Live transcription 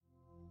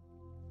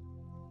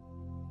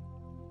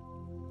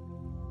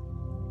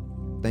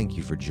Thank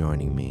you for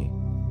joining me.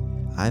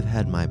 I've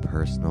had my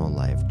personal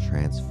life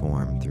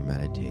transformed through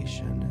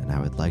meditation, and I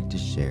would like to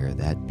share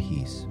that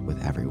peace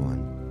with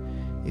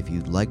everyone. If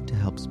you'd like to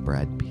help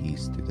spread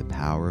peace through the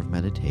power of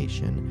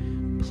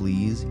meditation,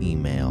 please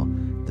email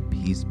the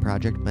Peace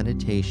Project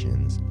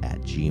Meditations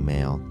at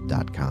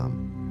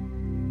gmail.com.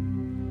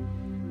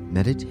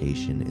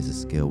 Meditation is a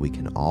skill we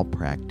can all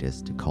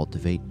practice to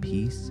cultivate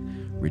peace,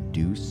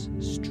 reduce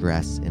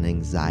stress and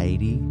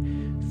anxiety,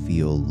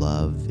 feel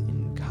love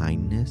and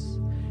kindness,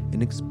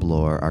 and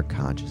explore our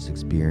conscious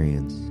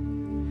experience.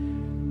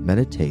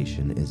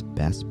 Meditation is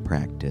best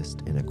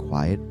practiced in a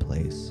quiet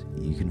place.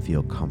 You can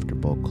feel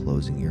comfortable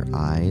closing your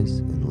eyes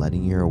and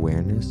letting your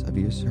awareness of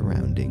your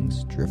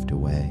surroundings drift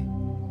away.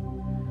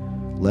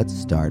 Let's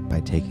start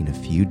by taking a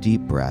few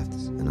deep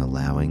breaths and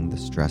allowing the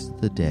stress of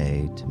the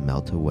day to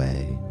melt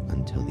away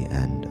until the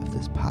end of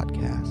this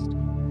podcast.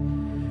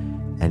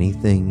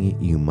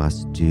 Anything you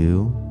must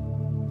do,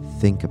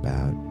 think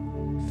about,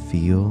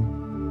 feel,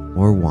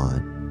 or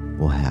want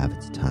will have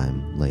its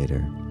time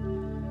later.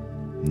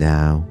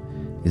 Now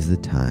is the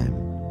time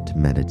to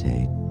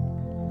meditate.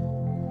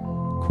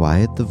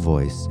 Quiet the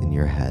voice in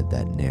your head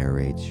that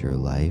narrates your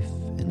life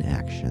and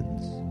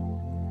actions.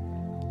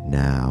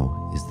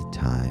 Now is the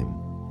time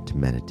to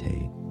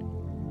meditate.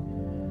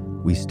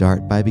 We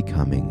start by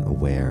becoming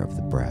aware of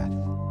the breath.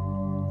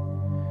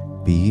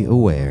 Be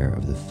aware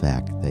of the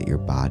fact that your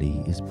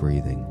body is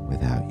breathing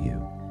without you.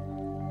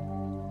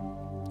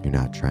 You're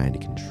not trying to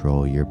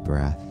control your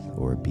breath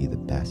or be the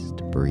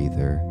best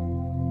breather.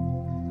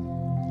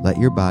 Let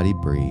your body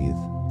breathe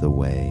the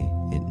way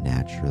it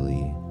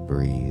naturally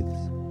breathes.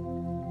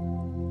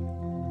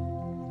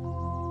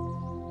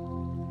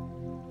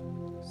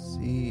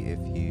 See if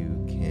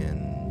you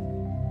can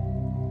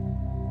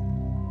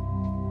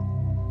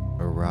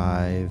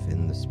arrive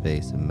in the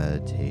space of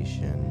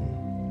meditation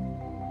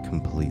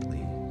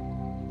completely,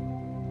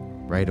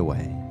 right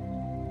away.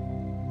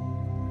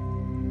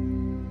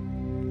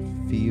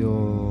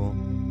 Feel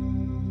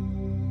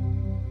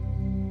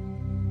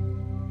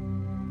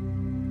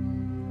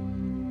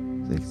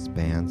the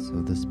expanse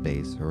of the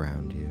space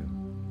around you,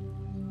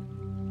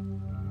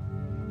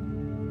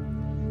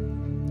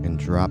 and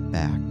drop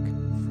back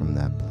from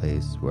that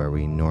place where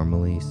we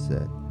normally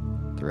sit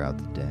throughout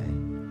the day.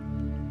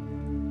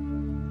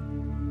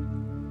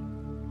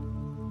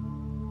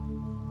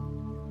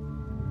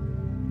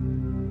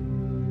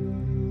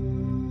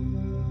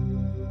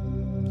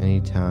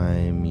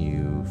 Anytime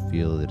you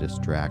feel the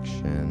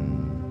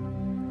distraction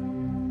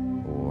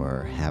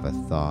or have a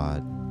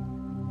thought,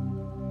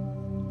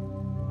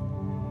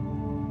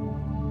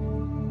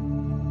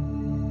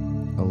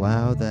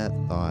 allow that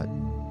thought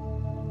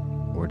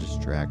or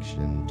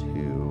distraction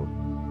to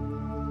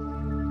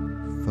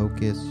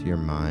focus your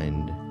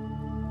mind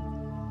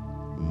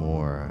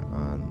more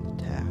on the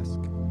task.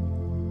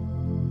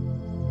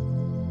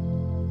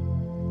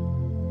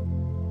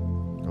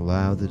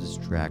 Allow the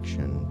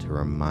distraction to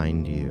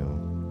remind you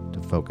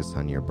to focus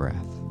on your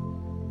breath.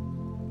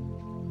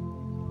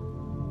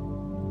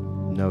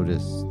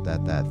 Notice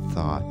that that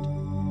thought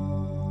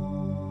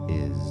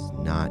is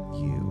not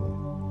you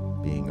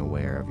being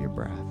aware of your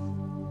breath.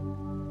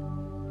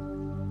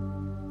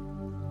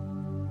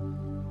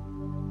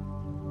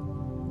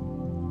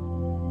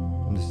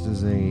 This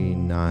is a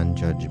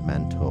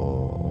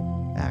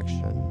non-judgmental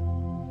action.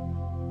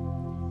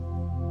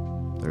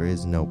 There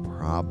is no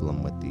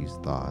problem with these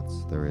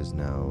thoughts. There is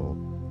no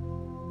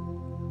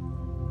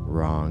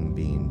wrong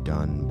being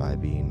done by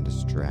being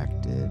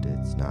distracted.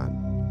 It's not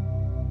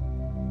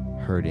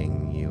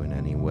hurting you in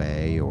any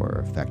way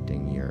or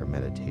affecting your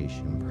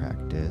meditation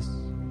practice.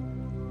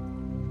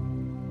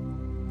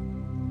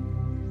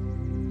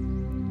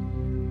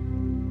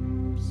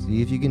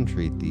 See if you can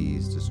treat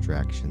these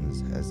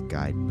distractions as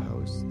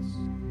guideposts,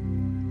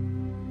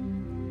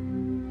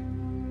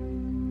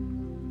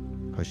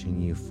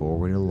 pushing you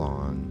forward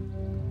along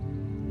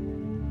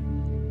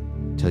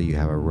until you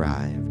have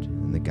arrived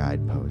and the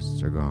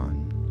guideposts are gone.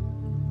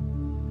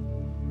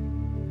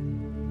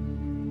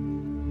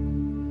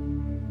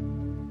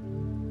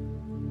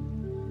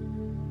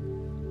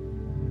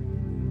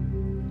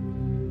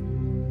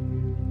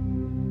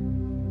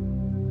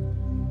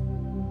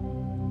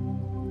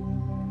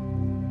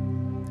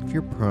 If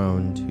you're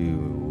prone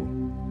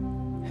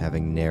to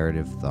having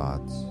narrative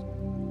thoughts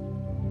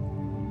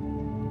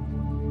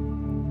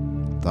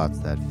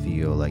that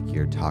feel like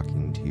you're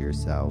talking to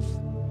yourself,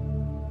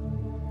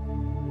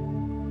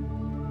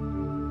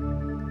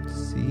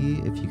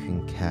 see if you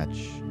can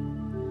catch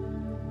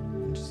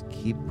and just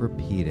keep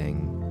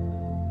repeating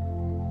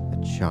a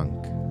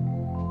chunk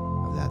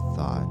of that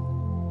thought.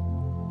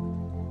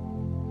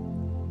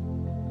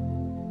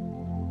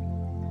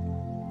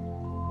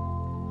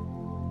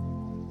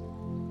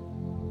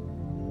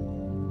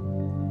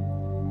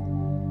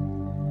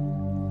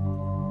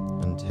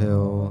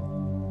 Until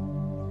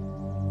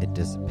it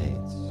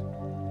dissipates.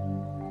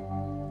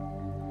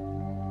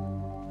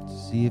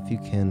 See if you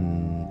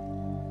can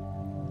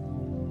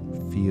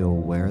feel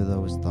where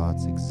those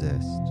thoughts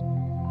exist.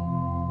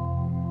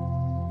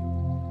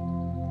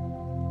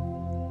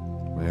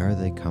 Where are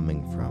they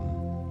coming from?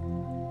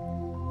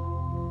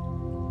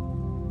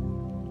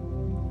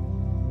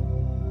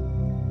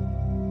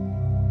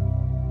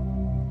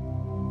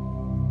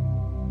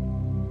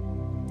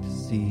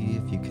 See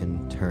if you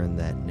can turn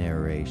that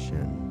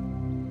narration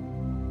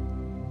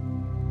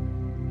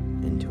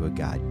into a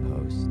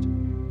guidepost.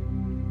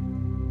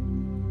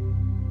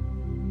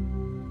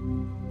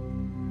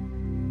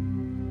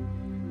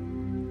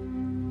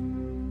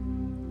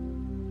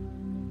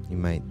 You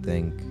might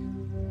think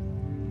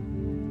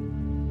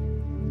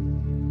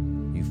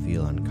you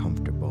feel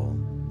uncomfortable.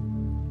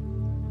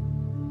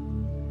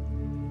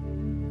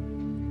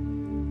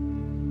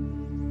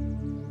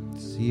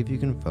 See if you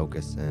can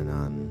focus in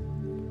on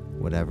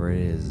whatever it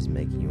is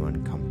making you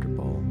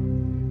uncomfortable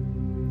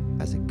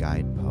as a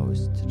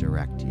guidepost to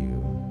direct you.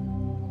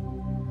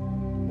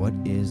 What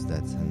is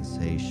that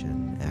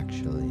sensation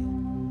actually?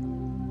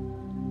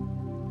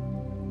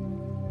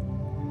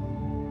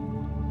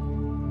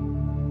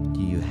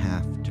 Do you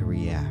have to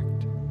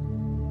react?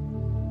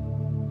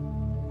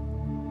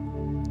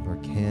 Or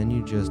can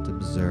you just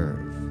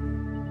observe?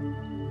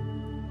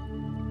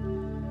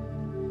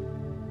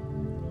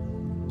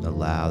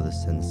 Allow the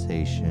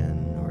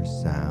sensation or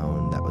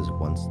sound that was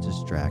once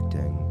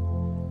distracting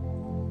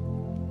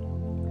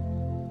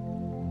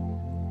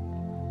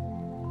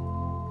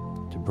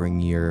to bring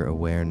your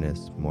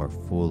awareness more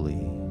fully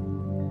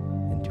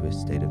into a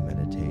state of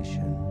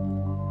meditation.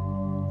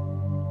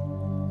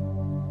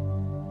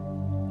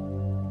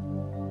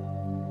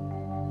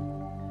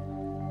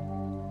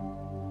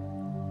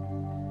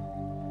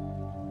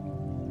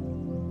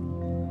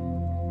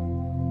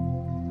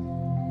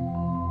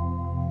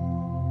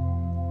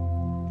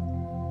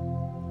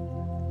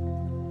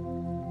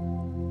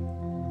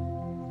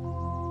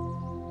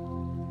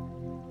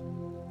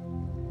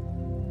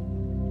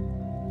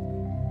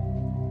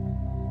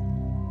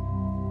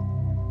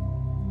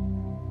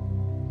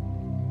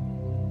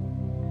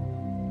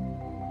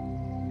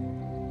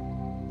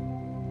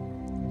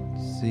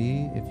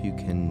 See if you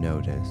can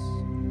notice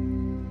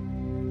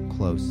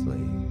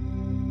closely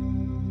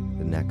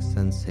the next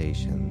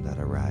sensation that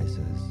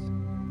arises.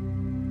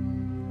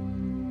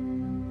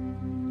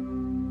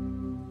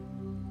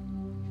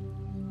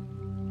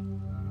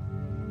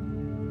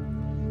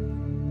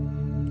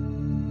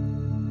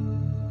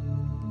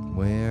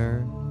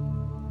 Where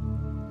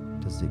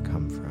does it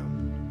come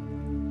from?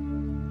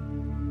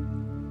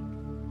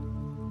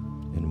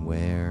 And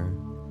where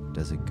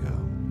does it go?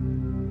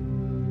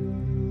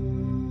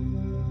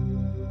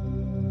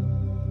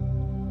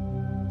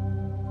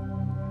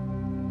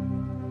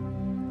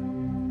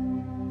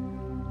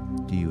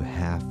 Do you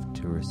have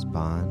to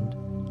respond?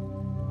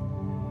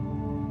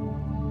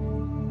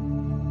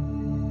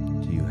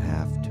 Do you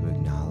have to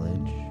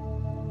acknowledge?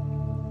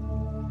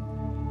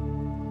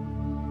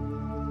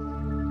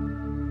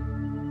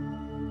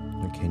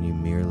 Or can you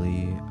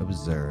merely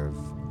observe?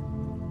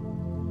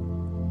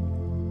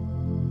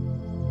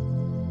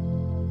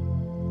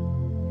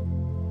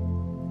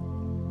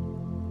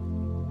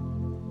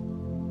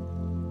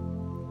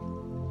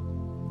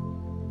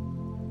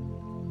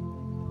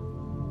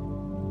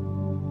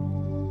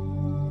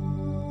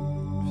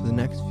 For the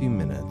next few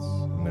minutes,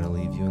 I'm going to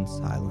leave you in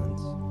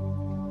silence.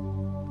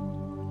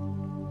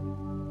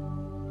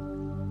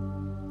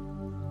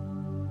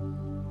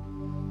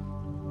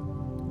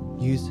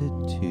 Use it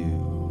to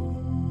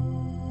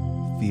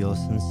feel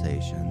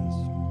sensations,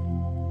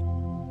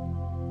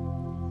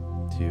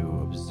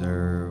 to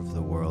observe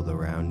the world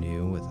around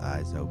you with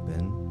eyes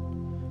open,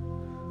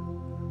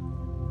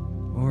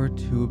 or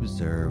to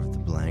observe the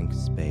blank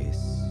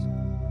space,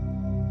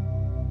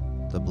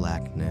 the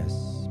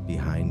blackness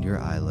behind your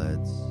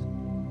eyelids,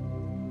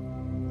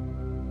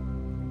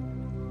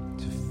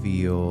 to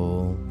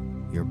feel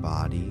your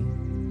body,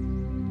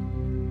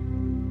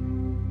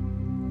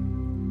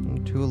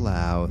 and to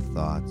allow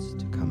thoughts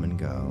to come and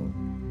go.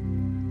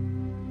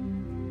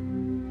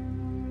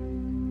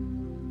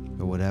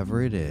 But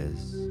whatever it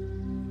is,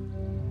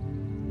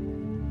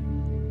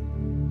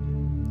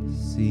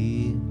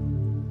 see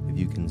if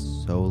you can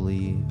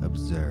solely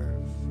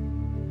observe,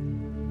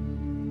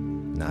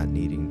 not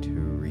needing to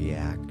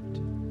react,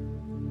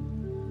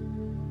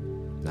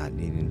 not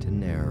needing to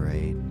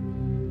narrate.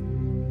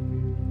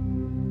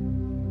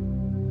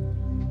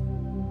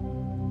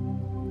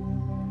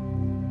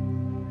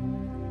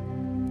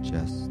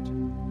 Just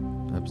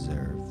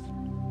observe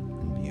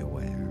and be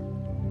aware.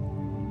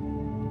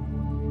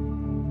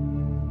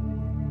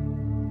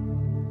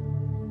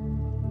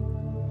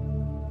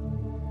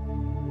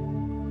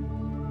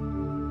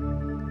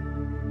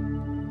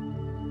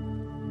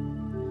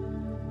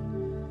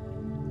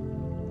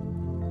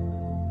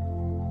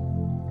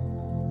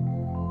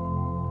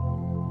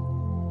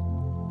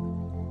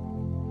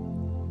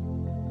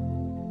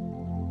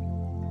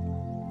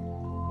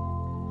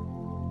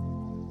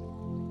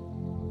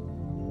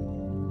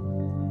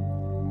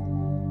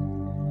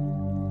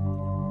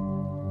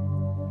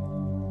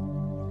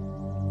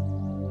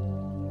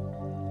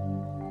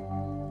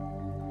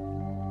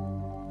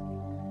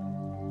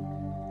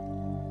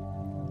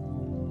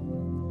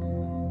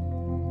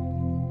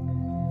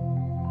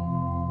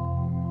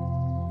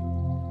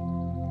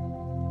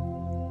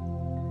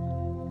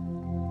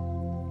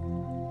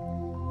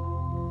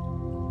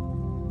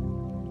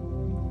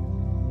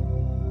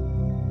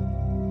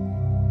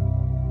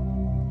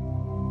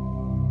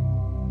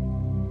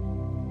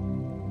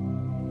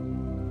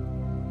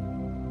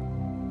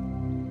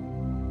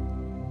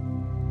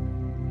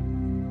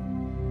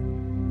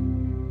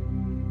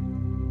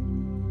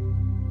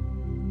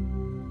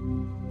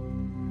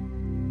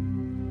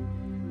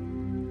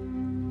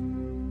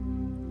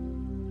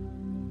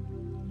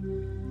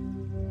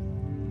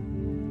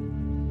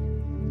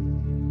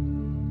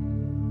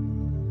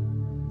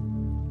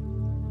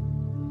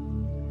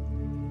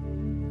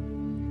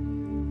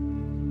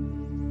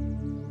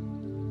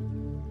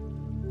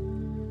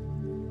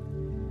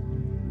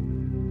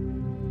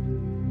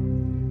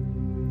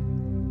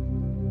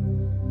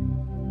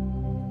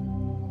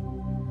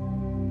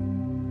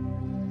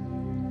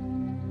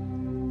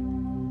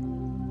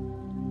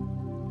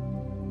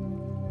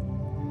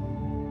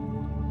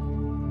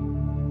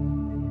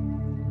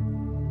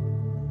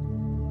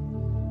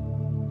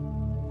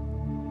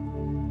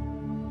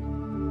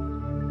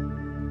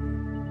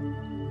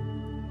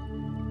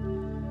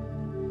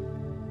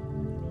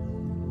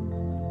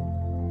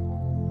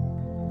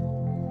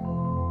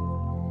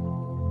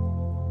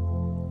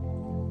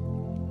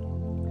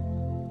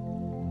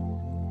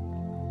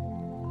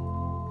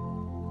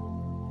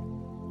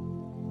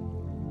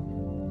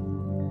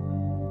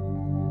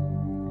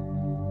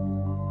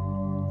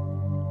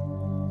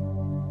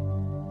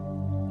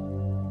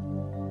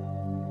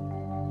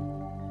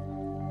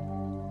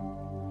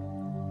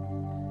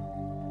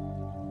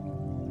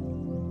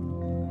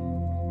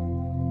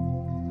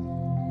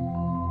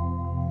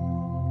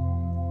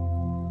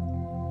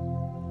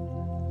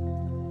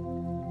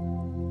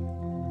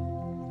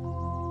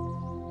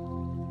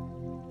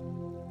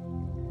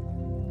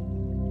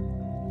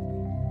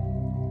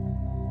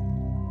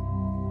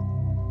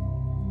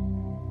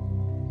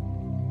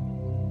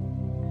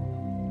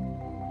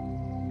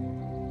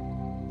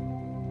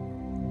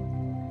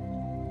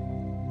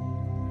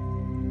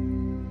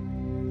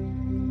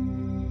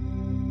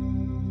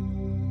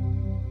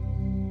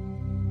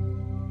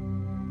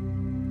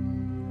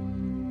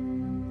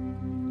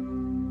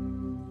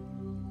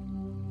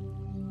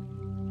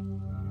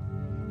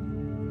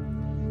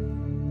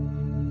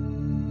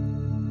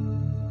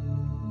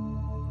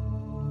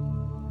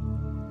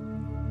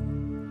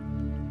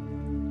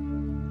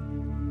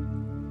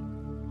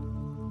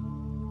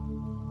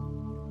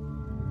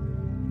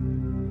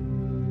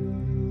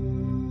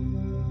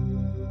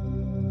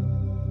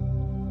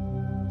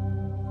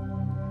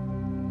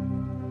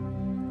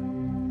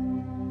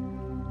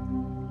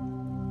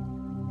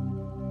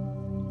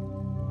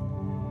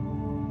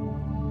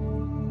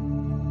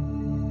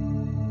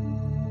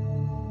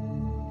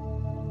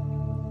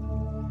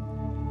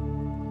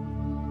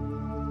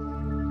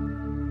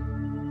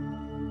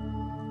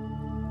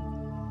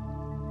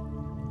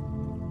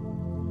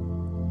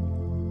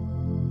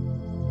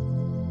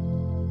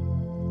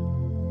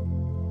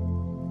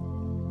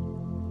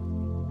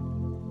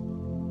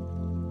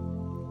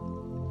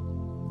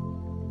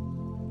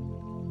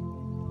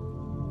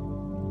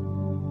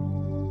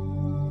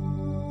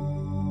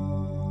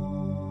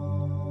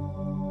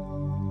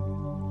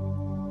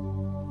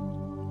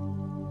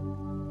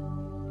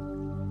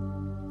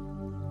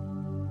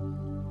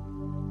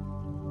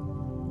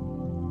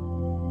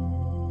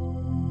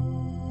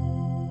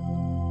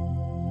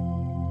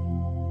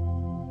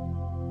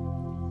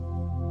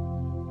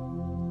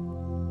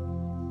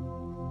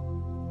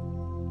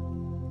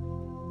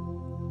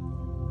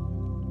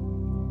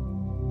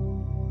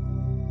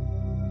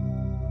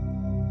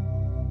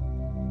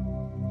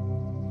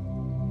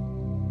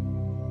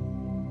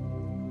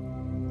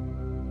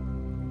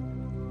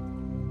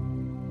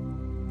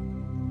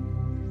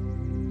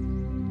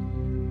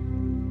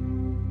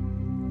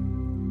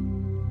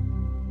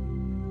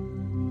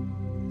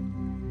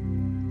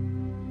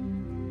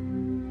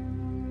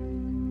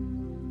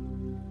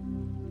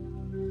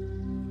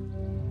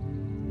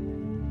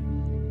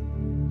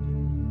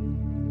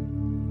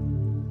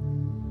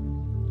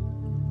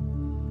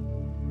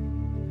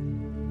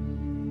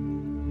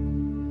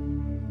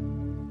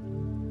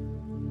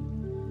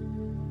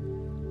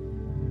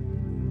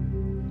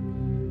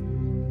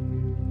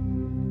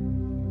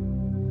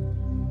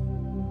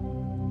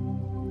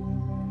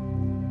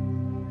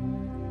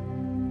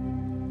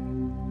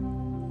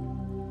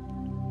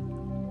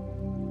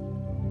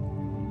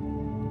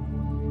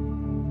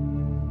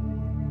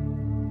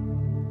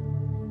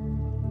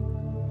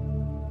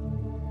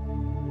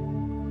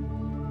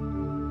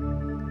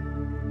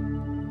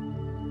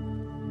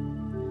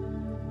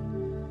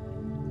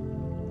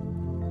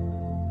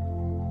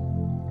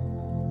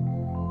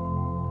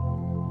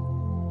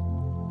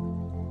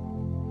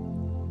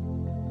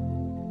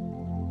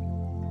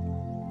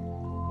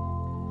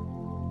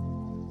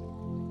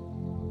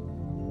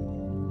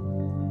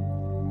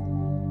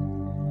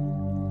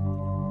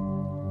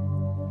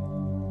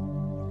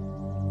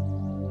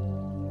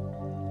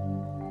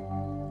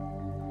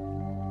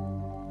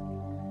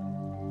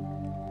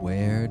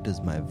 Where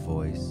does my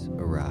voice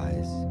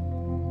arise?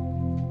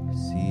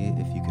 See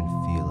if you can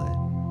feel it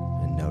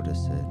and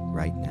notice it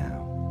right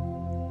now.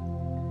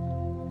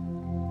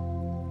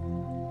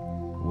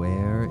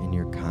 Where in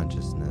your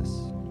consciousness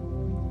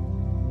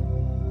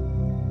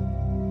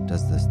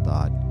does this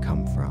thought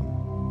come from?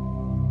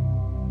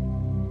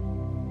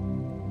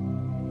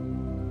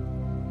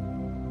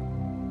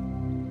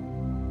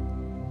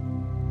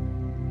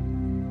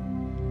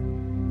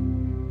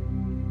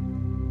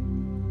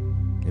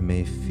 It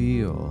may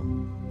feel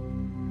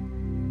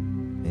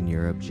in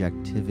your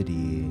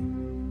objectivity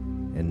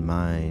and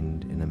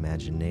mind and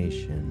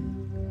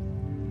imagination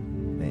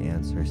may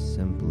answer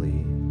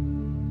simply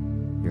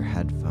your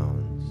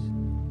headphones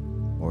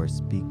or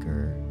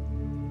speaker.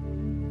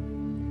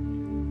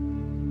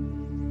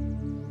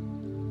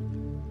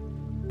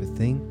 But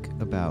think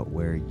about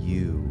where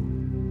you,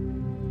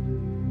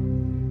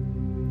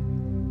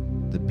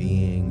 the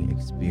being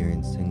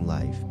experiencing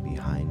life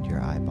behind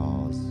your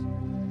eyeballs,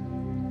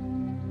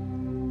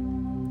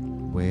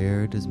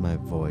 where does my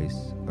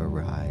voice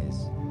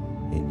arise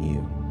in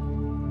you?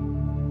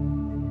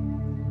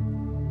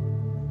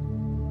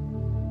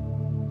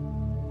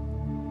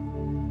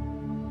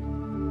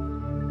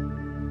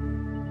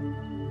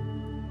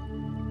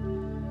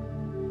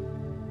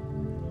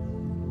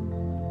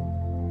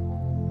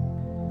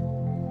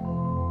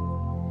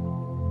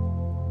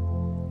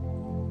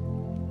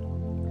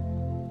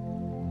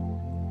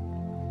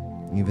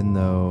 Even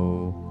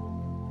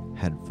though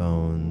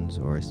headphones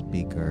or a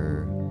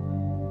speaker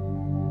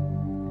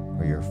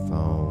or your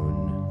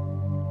phone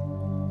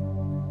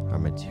are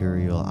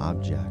material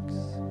objects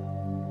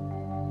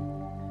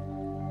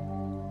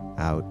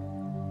out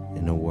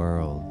in a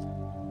world,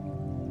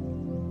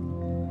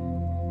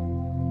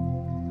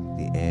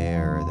 the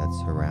air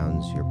that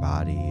surrounds your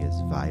body is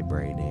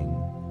vibrating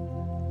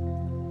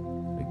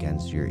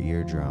against your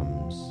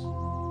eardrums,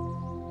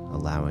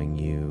 allowing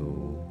you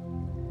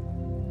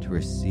to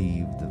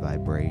receive the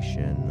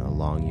vibration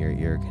along your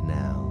ear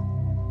canal,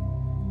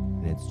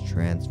 and it's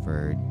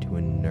transferred to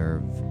a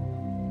nerve,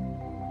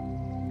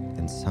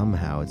 and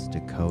somehow it's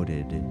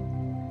decoded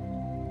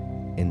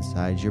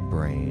inside your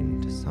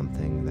brain to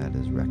something that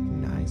is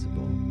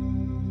recognizable.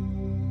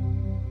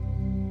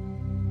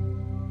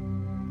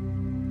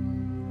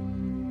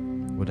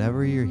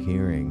 Whatever you're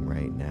hearing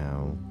right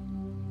now,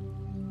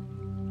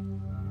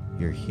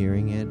 you're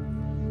hearing it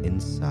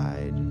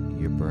inside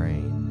your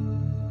brain.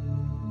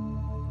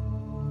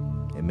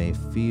 It may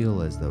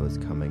feel as though it's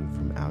coming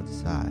from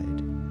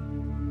outside,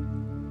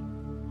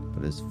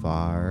 but as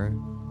far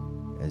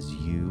as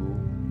you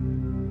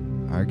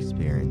are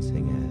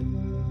experiencing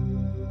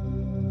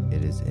it,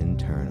 it is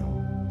internal.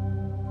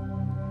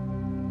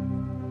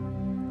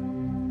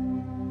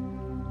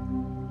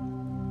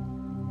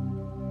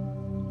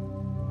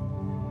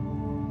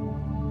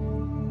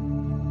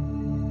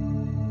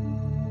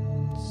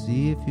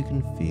 See if you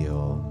can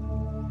feel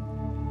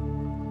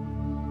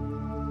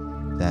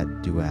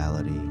that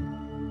duality.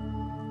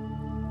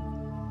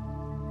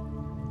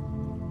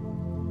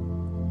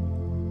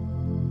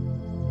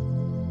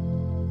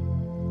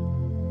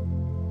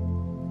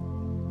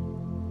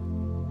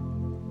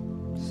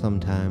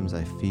 Sometimes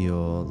I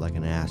feel like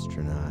an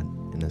astronaut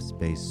in a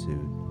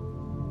spacesuit.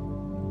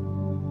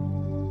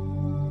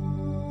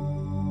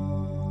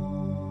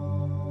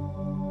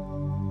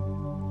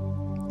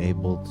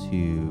 Able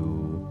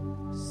to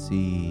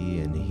see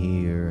and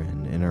hear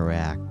and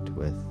interact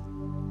with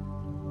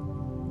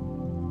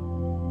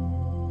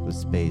the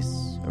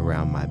space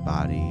around my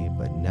body,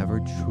 but never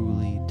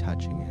truly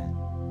touching it.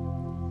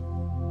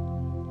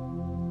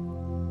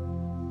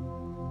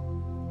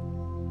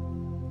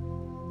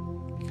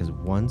 Because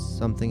once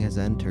something has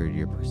entered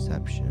your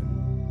perception,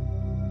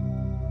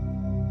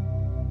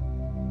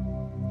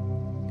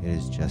 it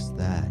is just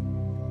that,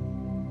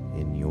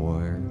 in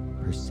your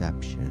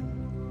perception,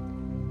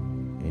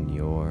 in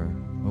your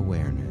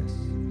awareness,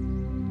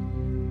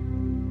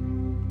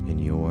 in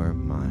your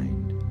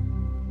mind.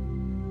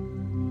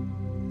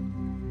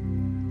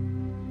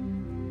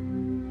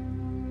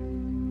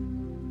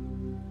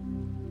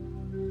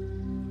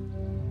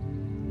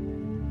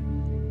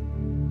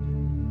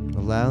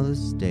 Allow the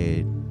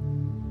state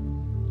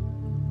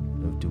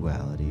of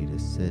duality to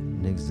sit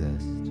and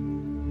exist,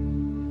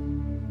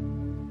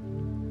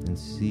 and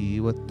see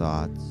what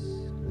thoughts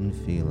and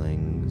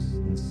feelings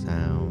and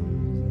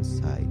sounds and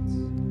sights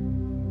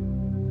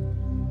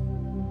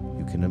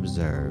you can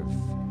observe.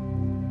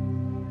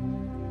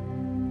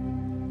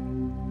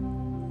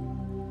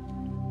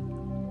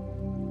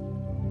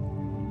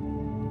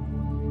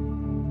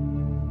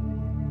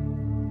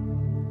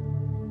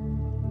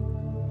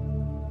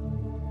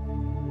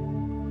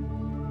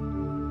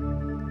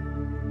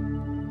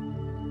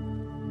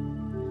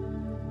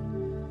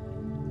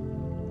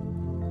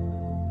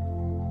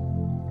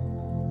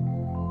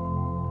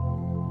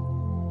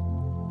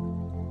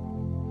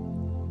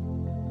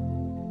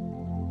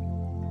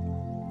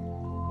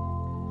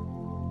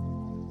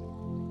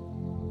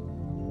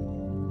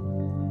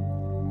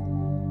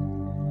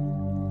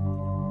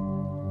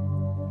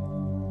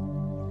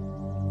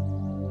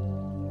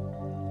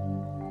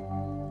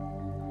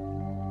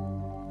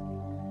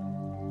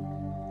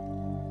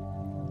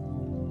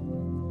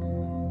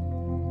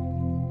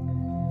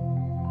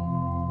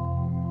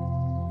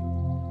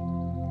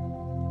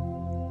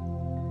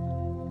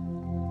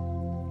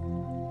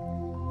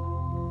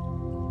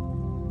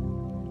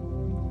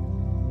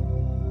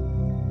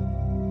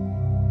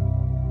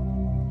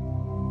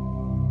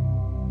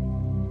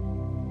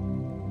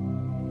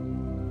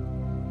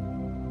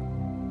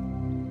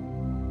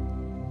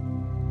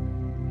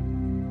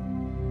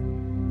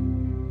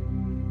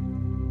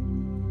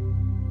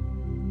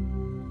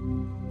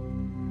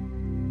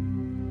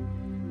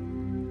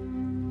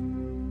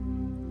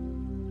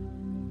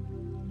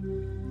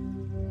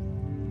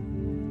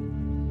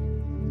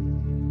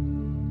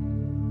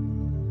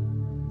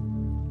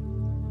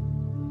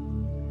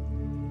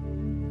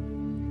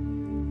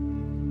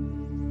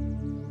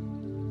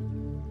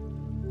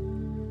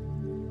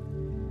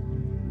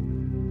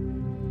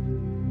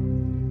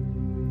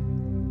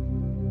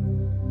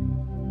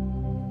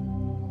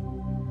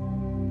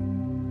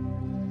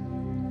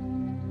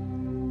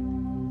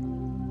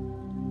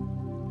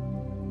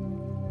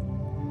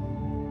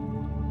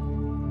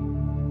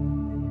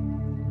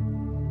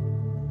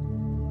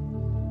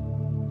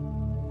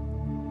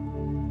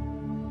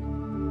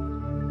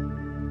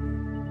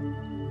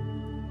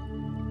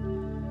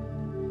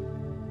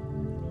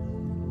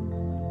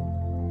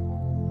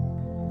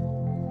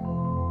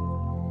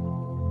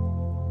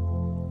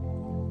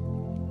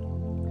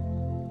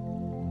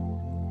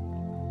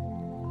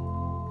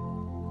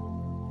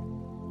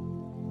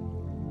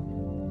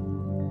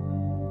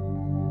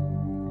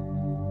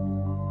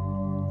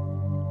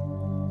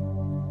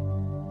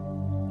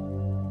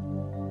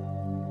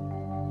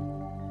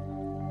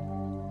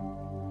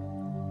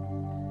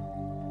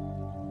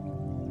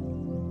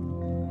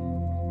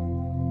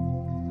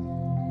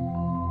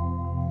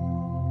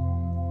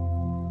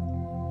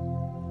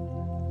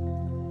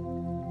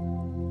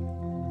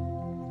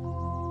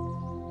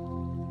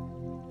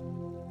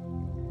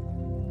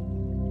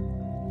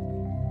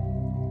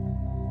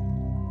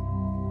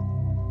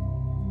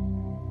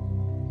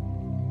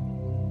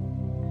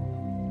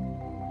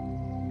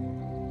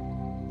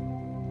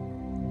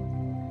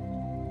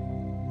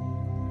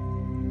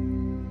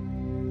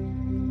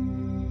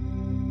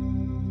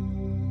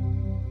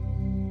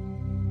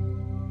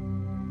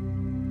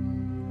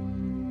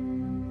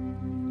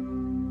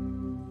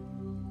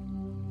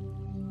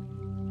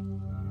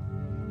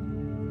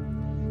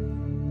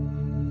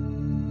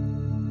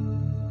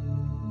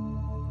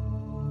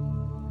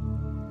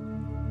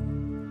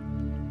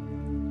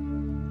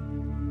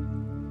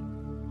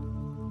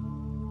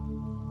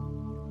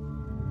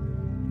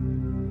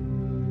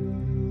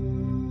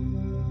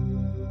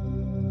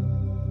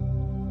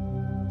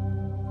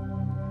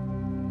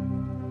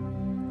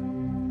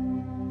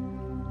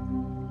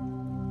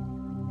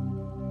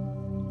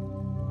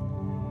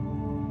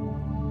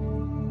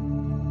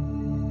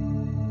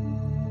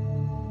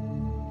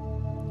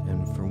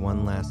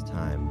 one last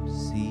time,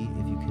 see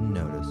if you can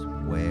notice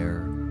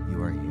where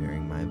you are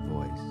hearing my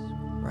voice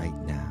right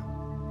now.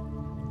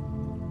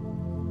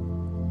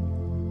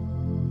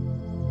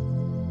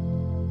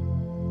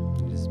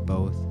 It is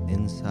both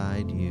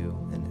inside you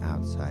and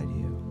outside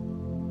you,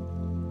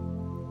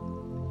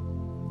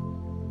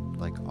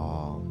 like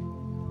all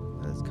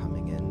that is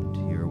coming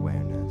into your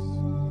awareness.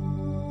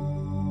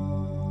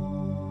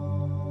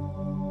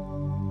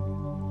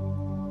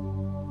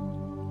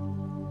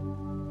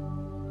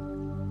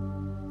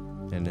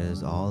 And it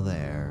is all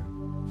there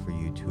for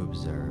you to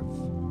observe.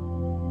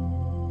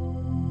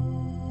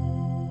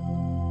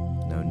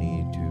 No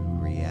need to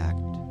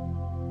react.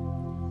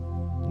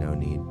 No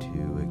need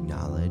to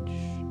acknowledge.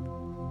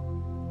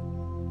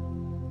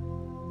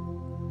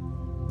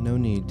 No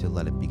need to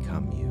let it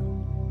become you.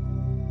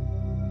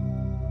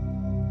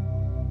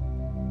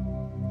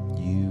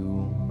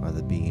 You are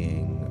the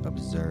being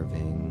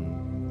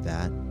observing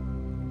that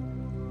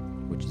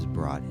which is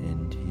brought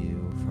into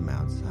you from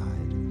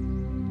outside,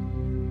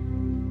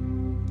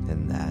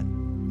 and that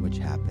which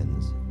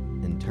happens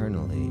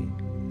internally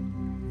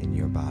in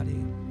your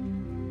body.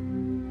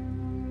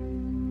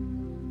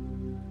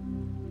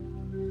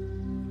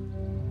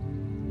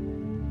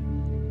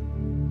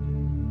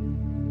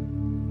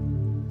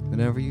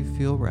 Whenever you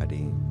feel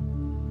ready,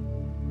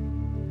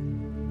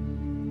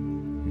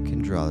 you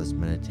can draw this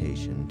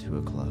meditation to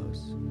a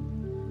close.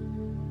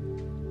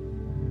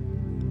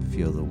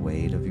 Feel the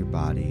weight of your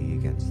body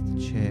against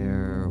the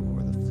chair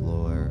or the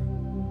floor.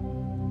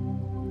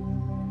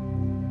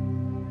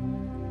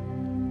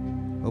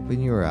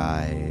 Open your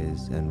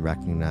eyes and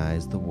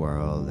recognize the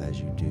world as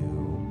you do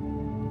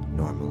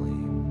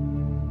normally.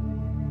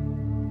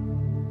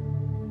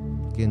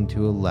 Begin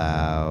to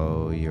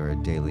allow your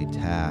daily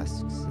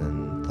tasks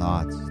and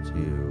thoughts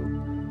to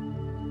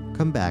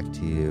come back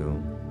to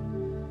you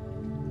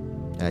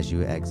as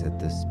you exit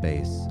this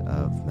space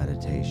of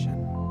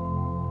meditation.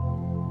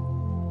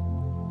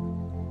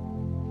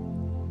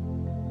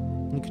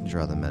 You can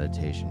draw the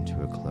meditation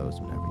to a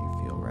close whenever you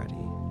feel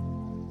ready.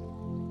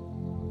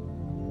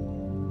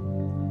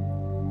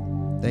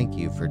 Thank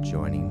you for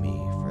joining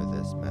me for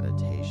this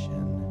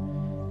meditation.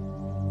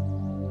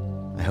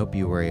 I hope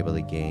you were able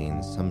to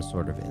gain some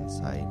sort of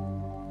insight.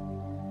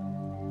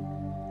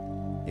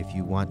 If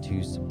you want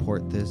to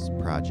support this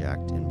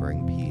project and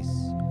bring peace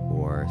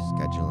or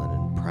schedule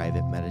a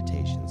private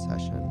meditation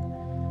session,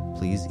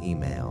 please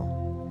email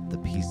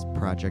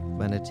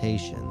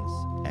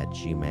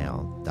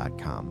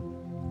thepeaceprojectmeditations@gmail.com.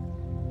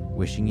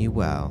 Wishing you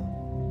well.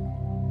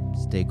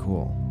 Stay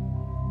cool.